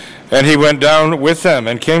And he went down with them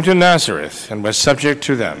and came to Nazareth and was subject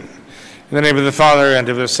to them. In the name of the Father, and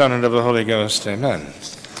of the Son, and of the Holy Ghost, amen.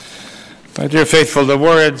 My dear faithful, the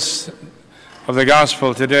words of the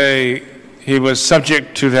gospel today, he was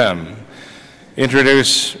subject to them,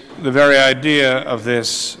 introduce the very idea of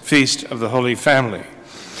this feast of the Holy Family.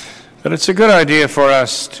 But it's a good idea for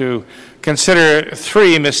us to consider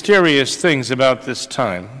three mysterious things about this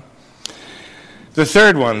time. The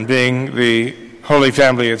third one being the Holy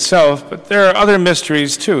Family itself, but there are other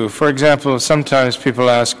mysteries too. For example, sometimes people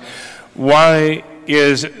ask, why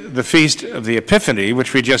is the Feast of the Epiphany,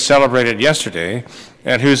 which we just celebrated yesterday,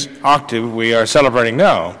 and whose octave we are celebrating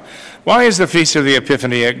now, why is the Feast of the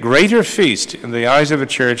Epiphany a greater feast in the eyes of the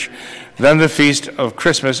Church than the Feast of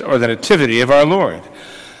Christmas or the Nativity of our Lord?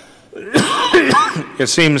 It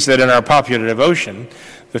seems that in our popular devotion,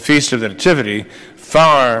 the Feast of the Nativity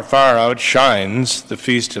far, far outshines the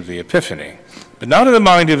Feast of the Epiphany, but not in the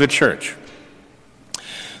mind of the Church.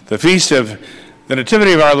 The Feast of the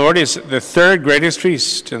Nativity of our Lord is the third greatest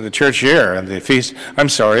feast in the church year, and the Feast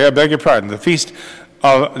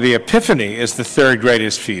of the Epiphany is the third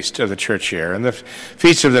greatest feast of the church year, and the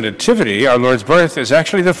Feast of the Nativity, our Lord's birth, is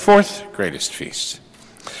actually the fourth greatest feast.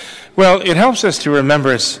 Well, it helps us to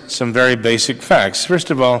remember some very basic facts. First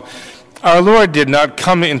of all, our Lord did not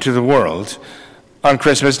come into the world on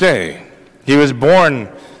Christmas Day. He was born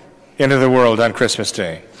into the world on Christmas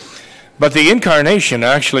Day. But the incarnation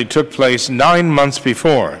actually took place 9 months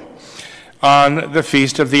before, on the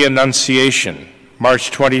Feast of the Annunciation,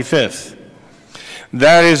 March 25th.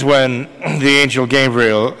 That is when the angel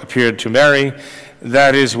Gabriel appeared to Mary.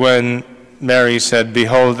 That is when Mary said,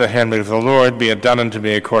 "Behold, the handmaid of the Lord, be it done unto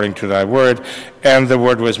me according to thy word." And the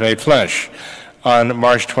Word was made flesh on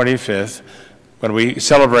March 25th, when we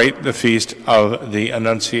celebrate the Feast of the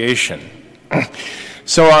Annunciation.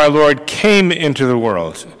 So our Lord came into the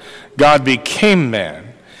world. God became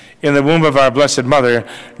man in the womb of our Blessed Mother,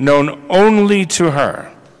 known only to her.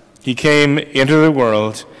 He came into the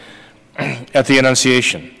world at the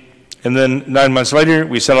Annunciation. And then 9 months later,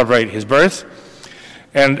 we celebrate his birth.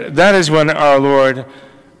 And that is when our Lord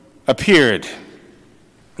appeared.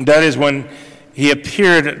 That is when he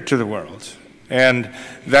appeared to the world. And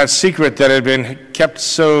that secret that had been kept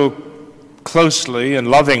so closely and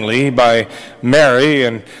lovingly by Mary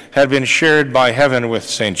and had been shared by heaven with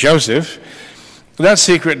St. Joseph, that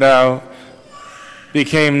secret now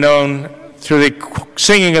became known through the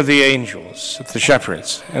singing of the angels, of the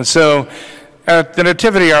shepherds. And so at the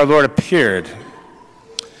Nativity, our Lord appeared.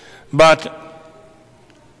 But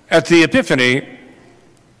at the Epiphany,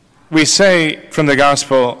 we say from the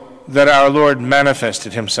Gospel that our Lord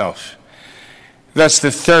manifested himself. That's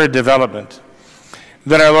the third development,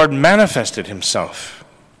 that our Lord manifested himself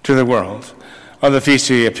to the world on the Feast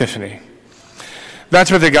of the Epiphany.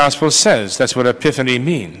 That's what the Gospel says. That's what Epiphany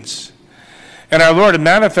means. And our Lord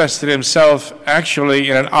manifested himself actually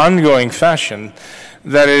in an ongoing fashion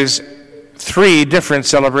that is three different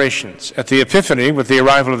celebrations. At the Epiphany, with the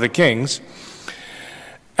arrival of the kings,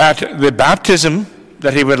 at the baptism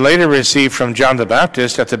that he would later receive from John the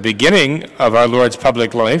Baptist at the beginning of our Lord's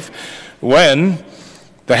public life, when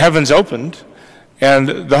the heavens opened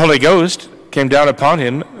and the Holy Ghost came down upon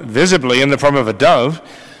him visibly in the form of a dove,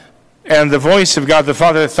 and the voice of God the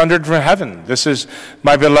Father thundered from heaven, "This is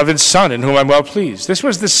my beloved Son, in whom I'm well pleased." This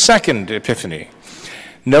was the second Epiphany,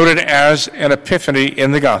 noted as an epiphany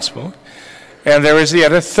in the Gospel. And there is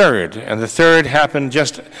yet a third, and the third happened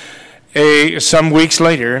just some weeks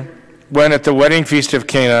later, when at the wedding feast of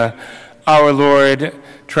Cana, our Lord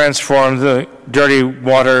transformed the dirty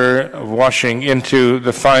water of washing into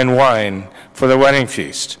the fine wine for the wedding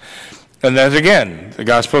feast. And then again, the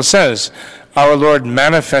Gospel says, our Lord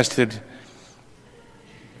manifested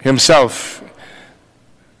himself,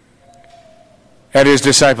 and his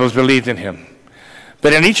disciples believed in him.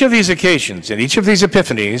 But in each of these occasions, in each of these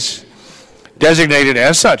epiphanies, designated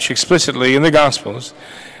as such explicitly in the Gospels,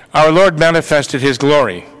 our Lord manifested his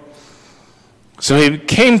glory. So he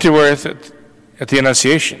came to earth at the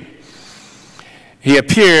Annunciation. He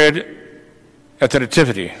appeared at the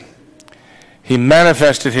Nativity. He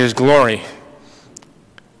manifested his glory,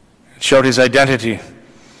 showed his identity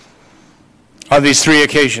on these three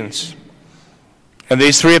occasions. And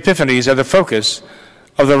these three epiphanies are the focus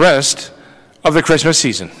of the rest of the Christmas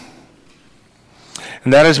season.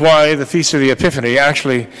 And that is why the Feast of the Epiphany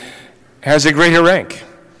actually has a greater rank,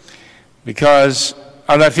 because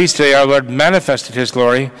on that feast day our Lord manifested his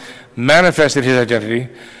glory, manifested his identity,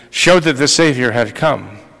 showed that the Savior had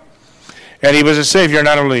come. And he was a Savior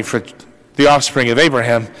not only for the offspring of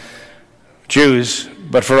Abraham, Jews,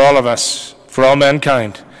 but for all of us, for all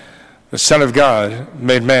mankind, the Son of God,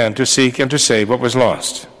 made man to seek and to save what was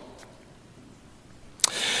lost.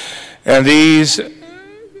 And these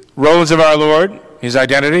roles of our Lord, his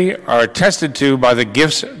identity, are attested to by the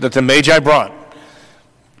gifts that the Magi brought.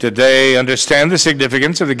 Did they understand the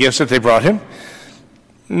significance of the gifts that they brought him?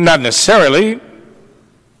 Not necessarily,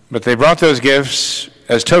 but they brought those gifts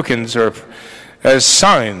as tokens or as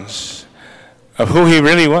signs of who he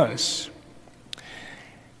really was.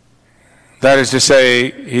 That is to say,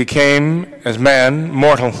 he came as man,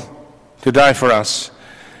 mortal, to die for us.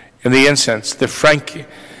 In the incense, the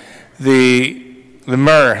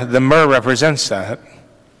myrrh represents that,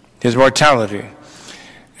 his mortality.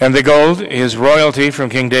 And the gold, his royalty from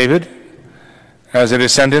King David, as a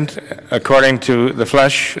descendant according to the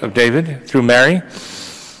flesh of David through Mary,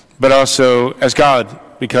 but also as God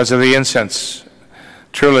because of the incense,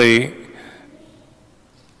 truly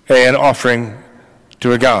an offering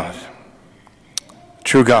to a God,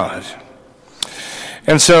 true God.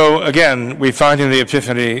 And so, again, we find in the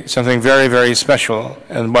Epiphany something very, very special,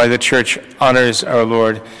 and why the Church honors our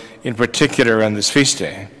Lord in particular on this feast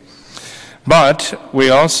day. But we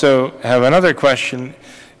also have another question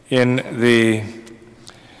in the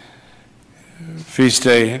feast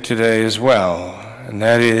day today as well, and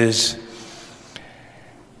that is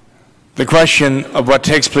the question of what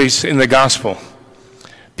takes place in the gospel.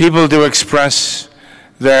 People do express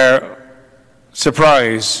their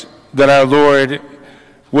surprise that our Lord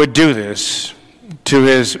would do this to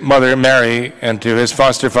his mother Mary and to his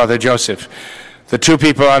foster father Joseph, the two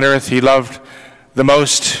people on earth he loved the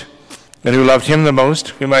most and who loved him the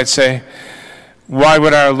most, we might say. Why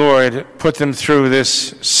would our Lord put them through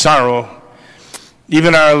this sorrow?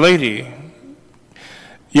 Even Our Lady,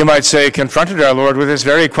 you might say, confronted our Lord with this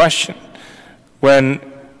very question when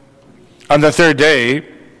on the third day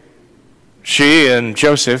she and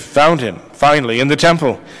Joseph found him finally in the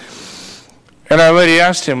temple. And Our Lady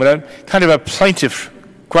asked him with a kind of a plaintive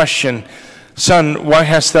question, "Son, why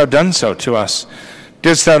hast thou done so to us?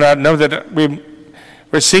 Didst thou not know that we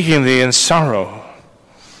were seeking thee in sorrow?"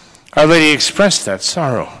 Our Lady expressed that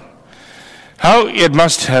sorrow. How it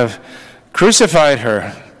must have crucified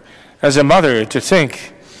her as a mother to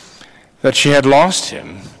think that she had lost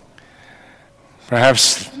him,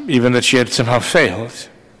 perhaps even that she had somehow failed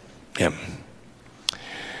him.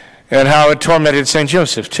 And how it tormented St.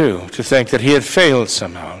 Joseph, too, to think that he had failed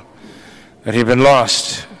somehow, that he had been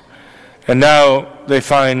lost. And now they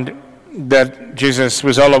find that Jesus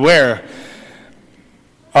was all aware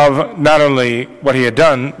of not only what he had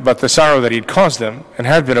done, but the sorrow that he'd caused them, and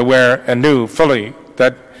had been aware and knew fully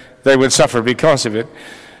that they would suffer because of it.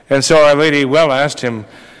 And so Our Lady well asked him,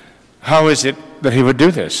 how is it that he would do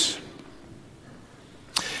this?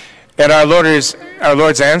 And our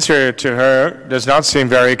Lord's answer to her does not seem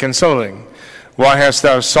very consoling. "Why hast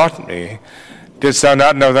thou sought me? Didst thou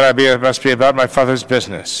not know that I must be about my Father's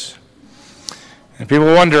business?" And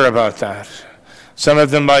people wonder about that. Some of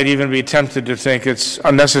them might even be tempted to think it's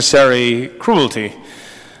unnecessary cruelty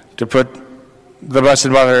to put the Blessed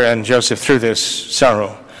Mother and Joseph through this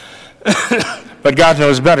sorrow. But God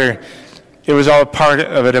knows better. It was all part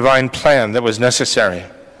of a divine plan that was necessary.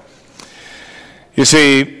 You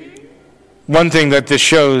see, one thing that this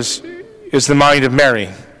shows is the mind of Mary,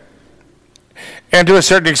 and to a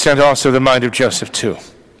certain extent also the mind of Joseph too.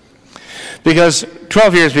 Because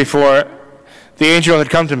 12 years before, the angel had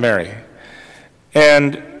come to Mary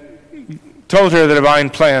and told her the divine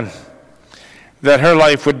plan that her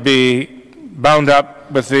life would be bound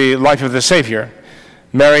up with the life of the Savior.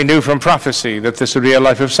 Mary knew from prophecy that this would be a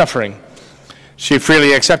life of suffering. She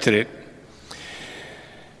freely accepted it.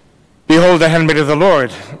 "Behold the handmaid of the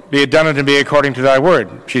Lord, be it done unto me according to thy word,"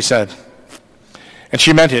 she said. And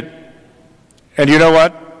she meant it. And you know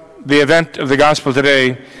what? The event of the gospel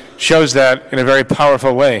today shows that in a very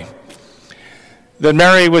powerful way. That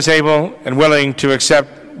Mary was able and willing to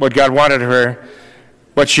accept what God wanted of her,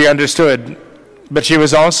 what she understood, but she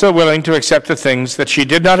was also willing to accept the things that she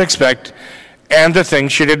did not expect and the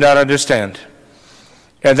things she did not understand.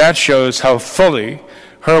 And that shows how fully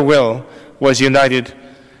her will was united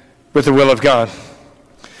with the will of God,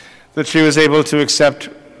 that she was able to accept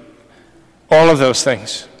all of those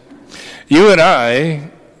things. You and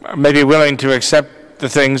I may be willing to accept the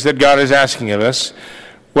things that God is asking of us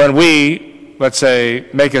when we, let's say,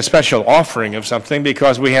 make a special offering of something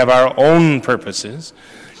because we have our own purposes.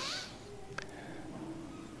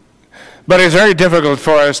 But it's very difficult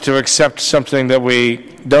for us to accept something that we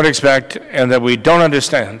don't expect and that we don't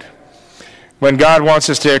understand. When God wants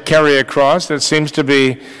us to carry a cross that seems to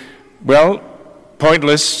be, well,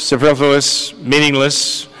 pointless, superfluous,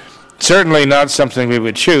 meaningless, certainly not something we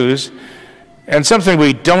would choose, and something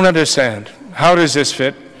we don't understand. How does this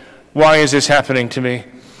fit? Why is this happening to me?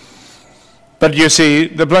 But you see,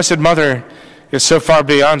 the Blessed Mother is so far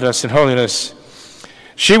beyond us in holiness.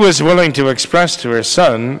 She was willing to express to her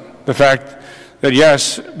son the fact that,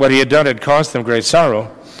 yes, what he had done had caused them great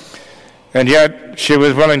sorrow, and yet she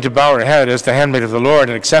was willing to bow her head as the handmaid of the Lord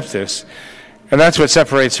and accept this. And that's what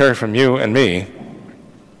separates her from you and me.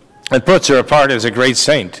 It puts her apart as a great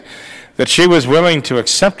saint, that she was willing to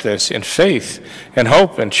accept this in faith and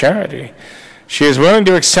hope and charity. She is willing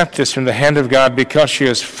to accept this from the hand of God because she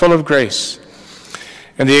is full of grace.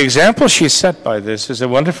 And the example she set by this is a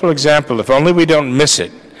wonderful example, if only we don't miss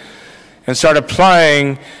it and start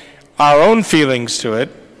applying our own feelings to it,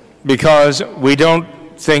 because we don't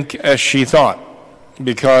think as she thought,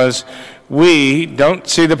 because we don't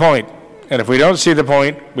see the point. And if we don't see the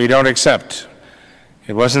point, we don't accept.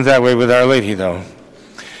 It wasn't that way with Our Lady, though.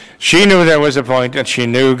 She knew there was a point, and she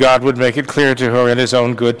knew God would make it clear to her in his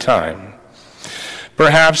own good time.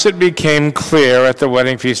 Perhaps it became clear at the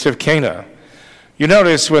wedding feast of Cana. You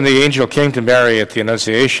notice when the angel came to Mary at the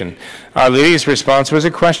Annunciation, Our Lady's response was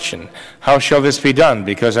a question. How shall this be done?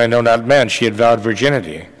 Because I know not man. She had vowed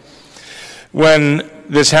virginity. When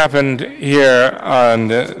this happened here on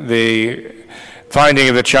the finding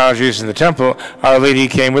of the child Jesus in the temple, Our Lady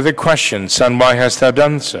came with a question. Son, why hast thou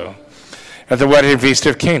done so? At the wedding feast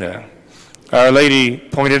of Cana, Our Lady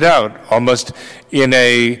pointed out, almost in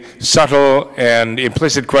a subtle and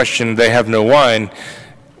implicit question, they have no wine.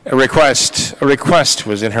 A request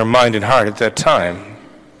was in her mind and heart at that time.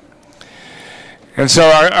 And so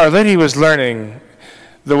Our Lady was learning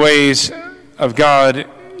the ways of God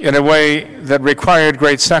in a way that required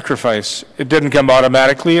great sacrifice. It didn't come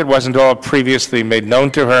automatically. It wasn't all previously made known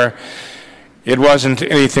to her. It wasn't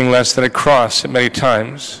anything less than a cross at many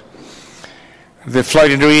times. The flight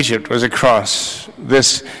into Egypt was a cross.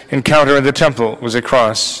 This encounter in the temple was a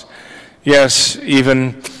cross. Yes,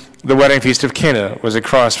 even the wedding feast of Cana was a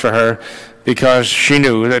cross for her, because she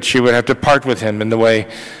knew that she would have to part with him in the way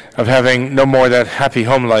of having no more that happy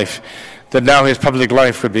home life, that now his public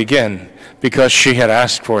life would begin, because she had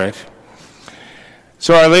asked for it.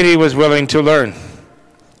 So Our Lady was willing to learn.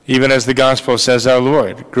 Even as the Gospel says, our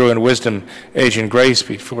Lord grew in wisdom, age, and grace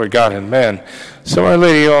before God and man. So Our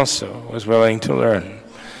Lady also was willing to learn.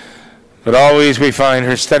 But always we find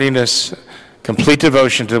her steadiness, complete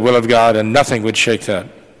devotion to the will of God, and nothing would shake that.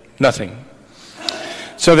 Nothing.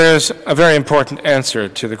 So there's a very important answer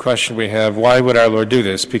to the question we have, why would our Lord do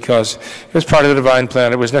this? Because it was part of the divine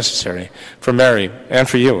plan. It was necessary for Mary and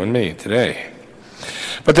for you and me today.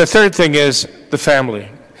 But the third thing is the family.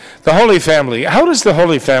 The Holy Family. How does the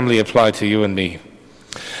Holy Family apply to you and me?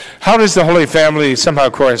 How does the Holy Family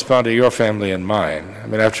somehow correspond to your family and mine? I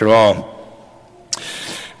mean, after all,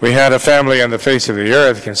 we had a family on the face of the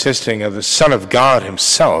earth consisting of the Son of God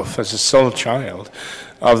himself as a sole child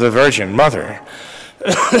of the Virgin Mother.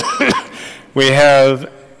 We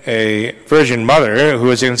have a Virgin Mother who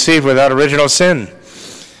was conceived without original sin.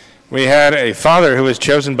 We had a Father who was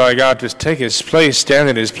chosen by God to take his place, stand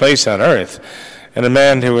in his place on earth, and a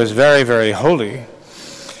man who was very, very holy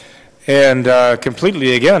and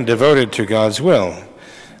completely, again, devoted to God's will.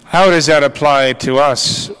 How does that apply to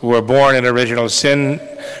us who are born in original sin,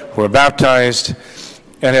 who are baptized,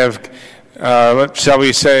 and have, shall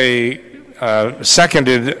we say,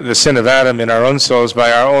 seconded the sin of Adam in our own souls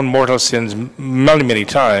by our own mortal sins many, many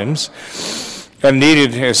times, and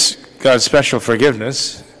needed God's special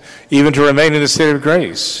forgiveness, even to remain in the state of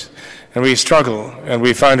grace? And we struggle, and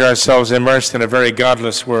we find ourselves immersed in a very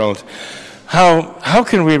godless world. How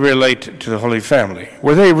can we relate to the Holy Family?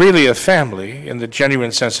 Were they really a family in the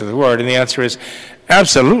genuine sense of the word? And the answer is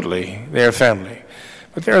absolutely, they are family.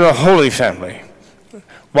 But they're the Holy Family.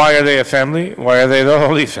 Why are they a family? Why are they the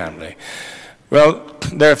Holy Family? Well,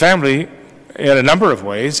 they're a family in a number of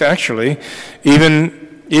ways, actually,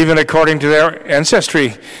 even according to their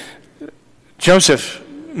ancestry. Joseph,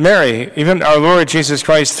 Mary, even our Lord Jesus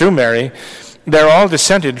Christ through Mary, they're all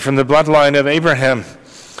descended from the bloodline of Abraham.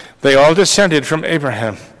 They all descended from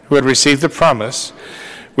Abraham, who had received the promise,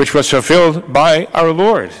 which was fulfilled by our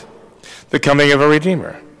Lord, the coming of a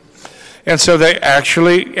Redeemer. And so they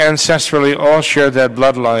actually ancestrally all shared that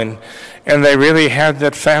bloodline, and they really had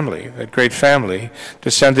that family, that great family,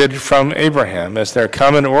 descended from Abraham as their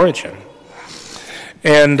common origin.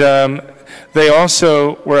 And they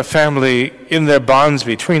also were a family in their bonds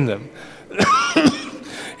between them.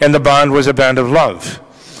 And the bond was a bond of love.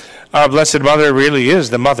 Our Blessed Mother really is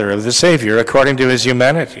the mother of the Savior according to his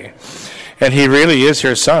humanity. And he really is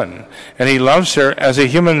her son. And he loves her as a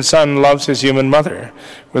human son loves his human mother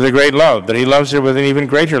with a great love. But he loves her with an even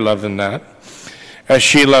greater love than that. as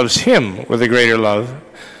she loves him with a greater love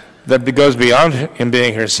that goes beyond him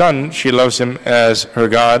being her son. She loves him as her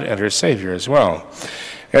God and her Savior as well.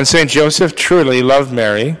 And St. Joseph truly loved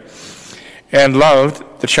Mary and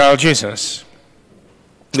loved the child Jesus.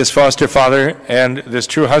 This foster father and this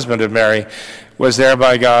true husband of Mary was there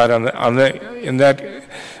by God in that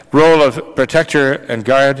role of protector and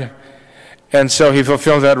guard, and so he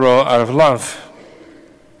fulfilled that role out of love.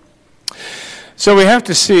 So we have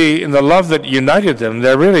to see in the love that united them,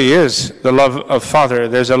 there really is the love of father.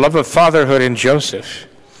 There's a love of fatherhood in Joseph.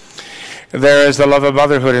 There is the love of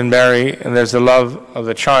motherhood in Mary, and there's the love of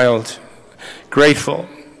the child, grateful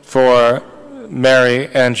for Mary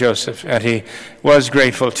and Joseph. And he was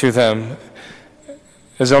grateful to them,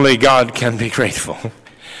 as only God can be grateful.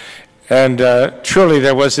 And truly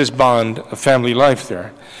there was this bond of family life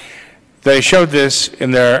there. They showed this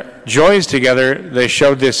in their joys together. They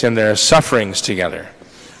showed this in their sufferings together.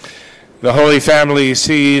 The Holy Family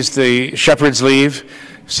sees the shepherds leave,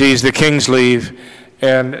 sees the kings leave,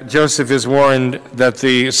 and Joseph is warned that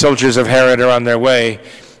the soldiers of Herod are on their way.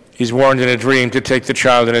 He's warned in a dream to take the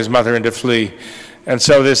child and his mother and to flee. And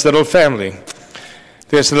so this little family,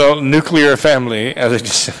 this little nuclear family,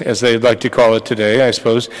 as they'd like to call it today, I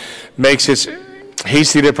suppose, makes its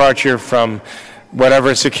hasty departure from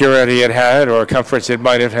whatever security it had or comforts it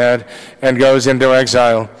might have had, and goes into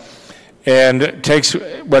exile and takes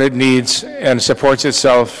what it needs and supports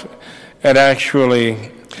itself, and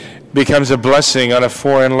actually becomes a blessing on a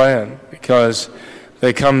foreign land, because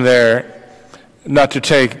they come there not to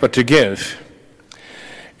take but to give.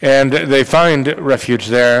 And they find refuge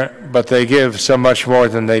there, but they give so much more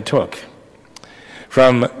than they took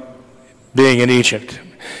from being in Egypt.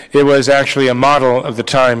 It was actually a model of the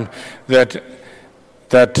time that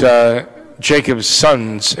Jacob's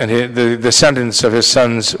sons and the descendants of his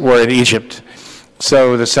sons were in Egypt.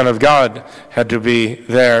 So the Son of God had to be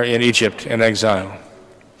there in Egypt in exile.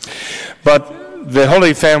 But the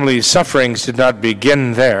Holy Family's sufferings did not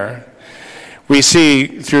begin there. We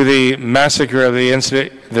see through the massacre of the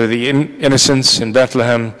innocents in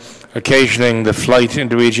Bethlehem, occasioning the flight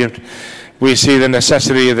into Egypt, we see the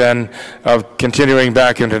necessity then of continuing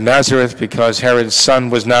back into Nazareth because Herod's son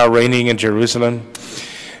was now reigning in Jerusalem.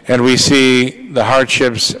 And we see the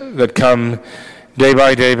hardships that come day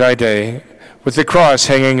by day by day, with the cross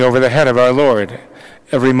hanging over the head of our Lord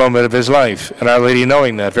every moment of his life, and Our Lady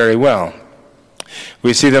knowing that very well.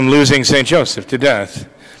 We see them losing St. Joseph to death.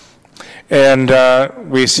 And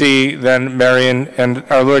we see then Mary and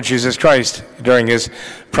our Lord Jesus Christ during his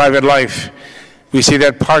private life. We see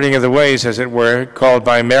that parting of the ways, as it were, called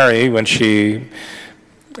by Mary when she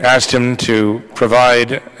asked him to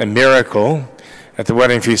provide a miracle at the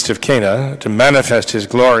wedding feast of Cana to manifest his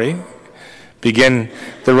glory, begin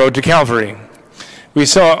the road to Calvary. We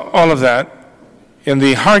saw all of that in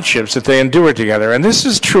the hardships that they endured together. And this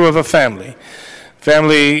is true of a family.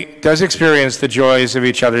 Family does experience the joys of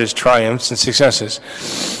each other's triumphs and successes,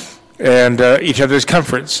 and each other's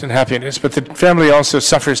comforts and happiness. But the family also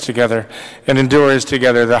suffers together and endures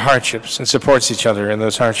together the hardships and supports each other in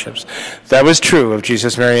those hardships. That was true of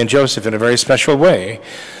Jesus, Mary, and Joseph in a very special way.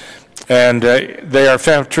 And they are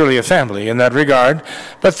truly a family in that regard.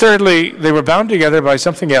 But thirdly, they were bound together by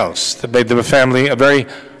something else that made them a family, a very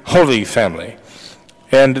holy family.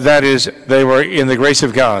 And that is, they were in the grace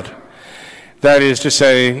of God. That is to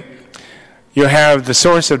say, you have the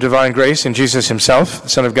source of divine grace in Jesus himself, the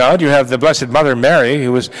Son of God. You have the Blessed Mother Mary,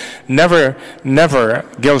 who was never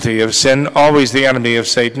guilty of sin, always the enemy of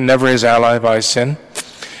Satan, never his ally by sin,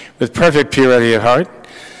 with perfect purity of heart,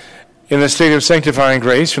 in the state of sanctifying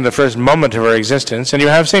grace from the first moment of her existence. And you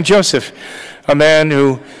have St. Joseph, a man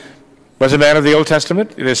who was a man of the Old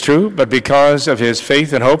Testament, it is true, but because of his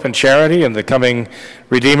faith and hope and charity in the coming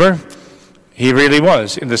Redeemer, he really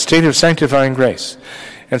was in the state of sanctifying grace.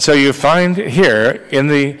 And so you find here in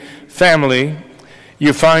the family,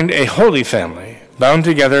 you find a holy family bound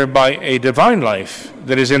together by a divine life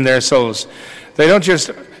that is in their souls. They don't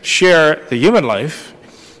just share the human life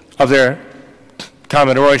of their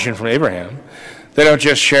common origin from Abraham. They don't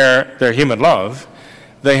just share their human love.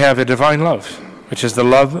 They have a divine love, which is the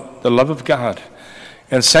love of God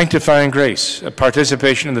and sanctifying grace, a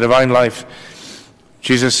participation in the divine life.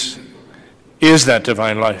 Jesus is that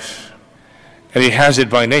divine life, and he has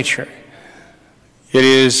it by nature. It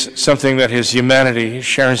is something that his humanity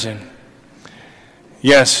shares in.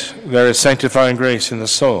 Yes, there is sanctifying grace in the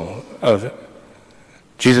soul of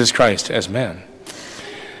Jesus Christ as man,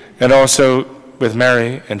 and also with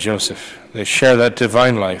Mary and Joseph. They share that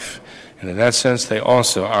divine life, and in that sense, they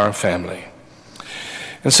also are family.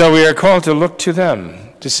 And so we are called to look to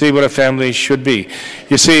them to see what a family should be.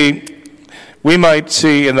 You see, we might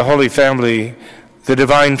see in the Holy Family the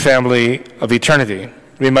divine family of eternity.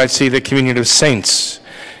 We might see the communion of saints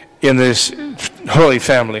in this Holy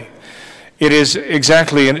Family. It is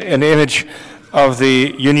exactly an image of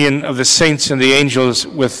the union of the saints and the angels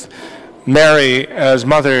with Mary as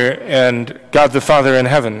mother and God the Father in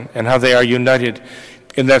heaven, and how they are united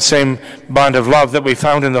in that same bond of love that we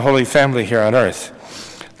found in the Holy Family here on earth.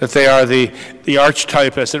 That they are the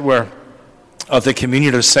archetype, as it were, of the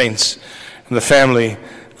communion of saints and the family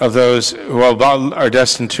of those who are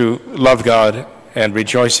destined to love God and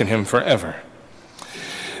rejoice in him forever.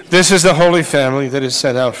 This is the Holy Family that is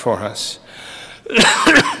set out for us.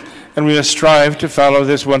 And we must strive to follow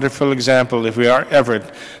this wonderful example if we are ever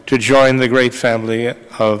to join the great family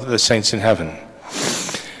of the saints in heaven.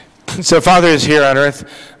 So fathers here on earth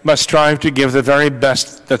must strive to give the very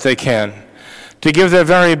best that they can, to give their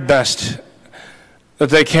very best that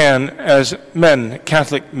they can as men,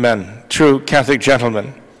 Catholic men, true Catholic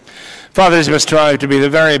gentlemen. Fathers must strive to be the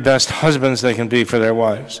very best husbands they can be for their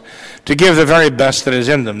wives, to give the very best that is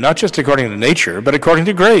in them, not just according to nature, but according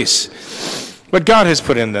to grace, what God has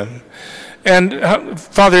put in them. And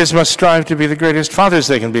fathers must strive to be the greatest fathers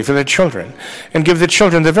they can be for their children, and give the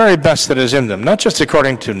children the very best that is in them, not just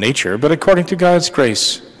according to nature, but according to God's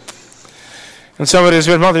grace. And so it is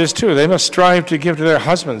with mothers too. They must strive to give to their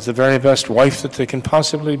husbands the very best wife that they can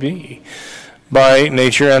possibly be, by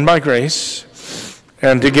nature and by grace,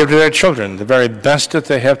 and to give to their children the very best that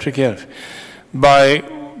they have to give, by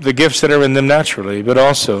the gifts that are in them naturally, but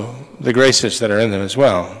also the graces that are in them as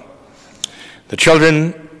well. The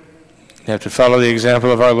children have to follow the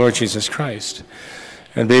example of our Lord Jesus Christ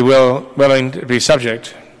and be willing to be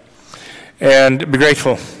subject and be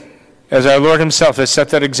grateful, as our Lord himself has set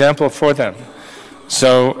that example for them.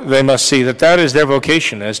 So they must see that that is their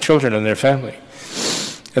vocation as children in their family,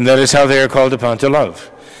 and that is how they are called upon to love.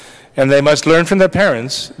 And they must learn from their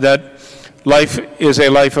parents that life is a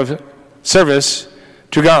life of service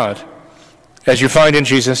to God, as you find in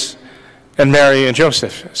Jesus and Mary and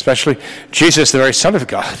Joseph, especially Jesus, the very Son of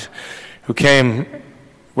God, who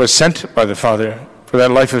was sent by the Father for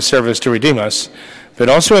that life of service to redeem us. But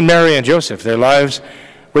also in Mary and Joseph, their lives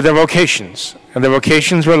were their vocations, and their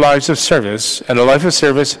vocations were lives of service, and a life of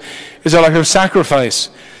service is a life of sacrifice.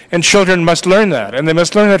 And children must learn that, and they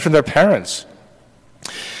must learn that from their parents,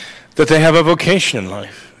 that they have a vocation in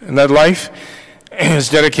life, and that life is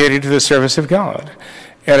dedicated to the service of God.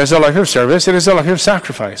 And as a life of service, it is a life of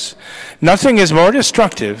sacrifice. Nothing is more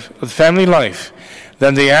destructive of family life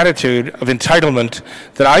than the attitude of entitlement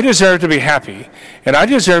that I deserve to be happy, and I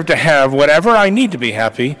deserve to have whatever I need to be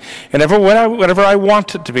happy, and whatever I want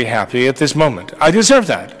to be happy at this moment. I deserve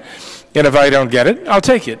that. And if I don't get it, I'll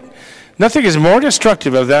take it. Nothing is more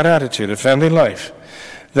destructive of that attitude of family life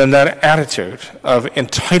than that attitude of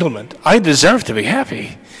entitlement. I deserve to be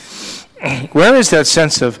happy. Where is that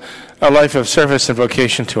sense of a life of service and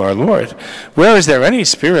vocation to our Lord? Where is there any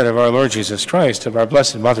spirit of our Lord Jesus Christ, of our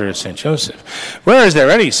Blessed Mother of St. Joseph? Where is there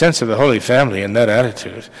any sense of the Holy Family in that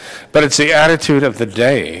attitude? But it's the attitude of the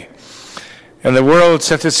day. And the world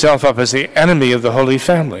sets itself up as the enemy of the Holy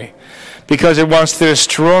Family because it wants to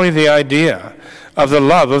destroy the idea of the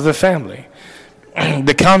love of the family.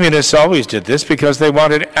 The communists always did this because they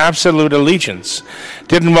wanted absolute allegiance,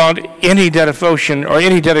 didn't want any devotion or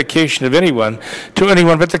any dedication of anyone to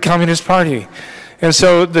anyone but the Communist Party. And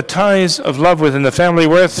so the ties of love within the family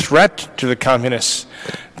were a threat to the communists'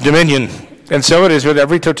 dominion. And so it is with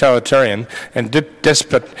every totalitarian and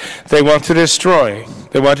despot. They want to destroy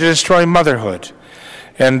motherhood.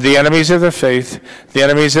 And the enemies of the faith, the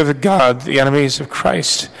enemies of God, the enemies of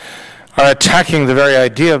Christ, are attacking the very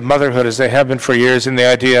idea of motherhood as they have been for years, in the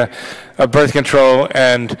idea of birth control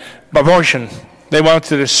and abortion. They want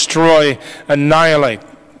to destroy, annihilate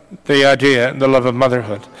the idea, the love of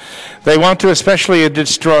motherhood. They want to especially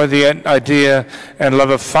destroy the idea and love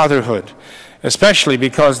of fatherhood, especially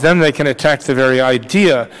because then they can attack the very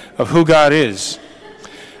idea of who God is.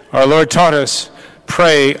 Our Lord taught us,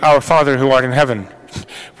 pray, our Father who art in heaven.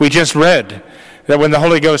 We just read that when the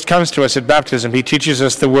Holy Ghost comes to us at baptism, he teaches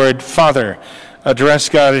us the word Father. Address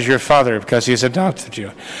God as your Father because he has adopted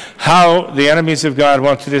you. How the enemies of God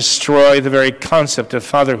want to destroy the very concept of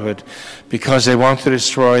fatherhood because they want to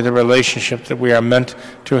destroy the relationship that we are meant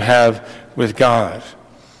to have with God.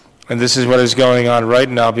 And this is what is going on right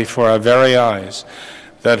now before our very eyes,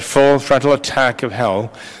 that full frontal attack of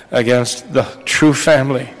hell against the true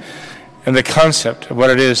family and the concept of what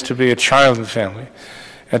it is to be a child of the family,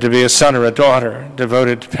 and to be a son or a daughter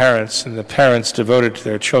devoted to parents, and the parents devoted to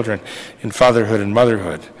their children in fatherhood and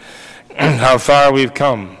motherhood. How far we've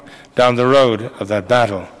come down the road of that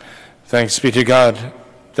battle. Thanks be to God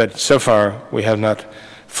that so far we have not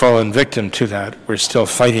fallen victim to that. We're still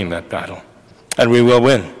fighting that battle. And we will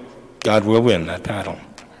win. God will win that battle.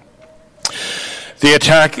 The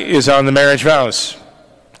attack is on the marriage vows.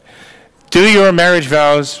 Do your marriage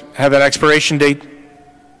vows have an expiration date?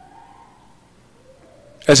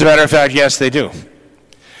 As a matter of fact, yes, they do.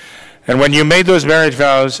 And when you made those marriage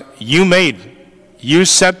vows, you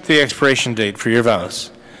set the expiration date for your vows.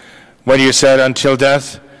 When you said, until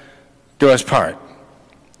death do us part.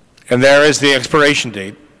 And there is the expiration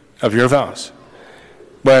date of your vows.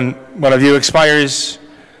 When one of you expires,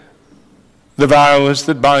 the vows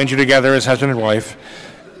that bind you together as husband and wife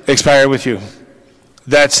expire with you.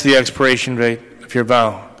 That's the expiration date of your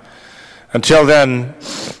vow. Until then,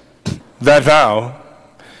 that vow,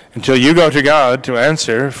 until you go to God to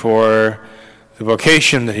answer for the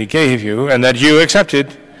vocation that he gave you and that you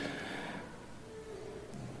accepted,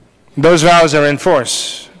 those vows are in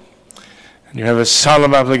force. And you have a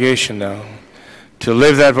solemn obligation now to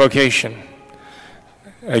live that vocation.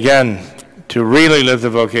 Again, to really live the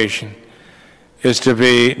vocation is to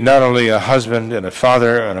be not only a husband and a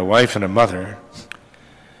father and a wife and a mother,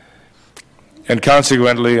 and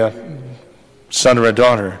consequently a son or a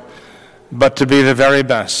daughter, but to be the very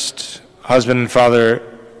best husband and father,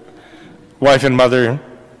 wife and mother,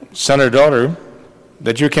 son or daughter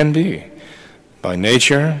that you can be, by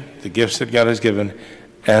nature, the gifts that God has given,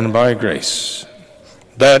 and by grace.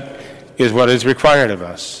 That is what is required of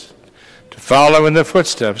us, to follow in the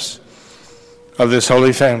footsteps of this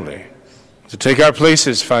holy family, to take our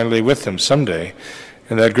places finally with them someday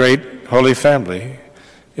in that great holy family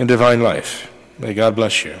in divine life. May God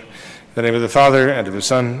bless you. In the name of the Father, and of the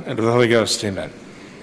Son, and of the Holy Ghost, amen.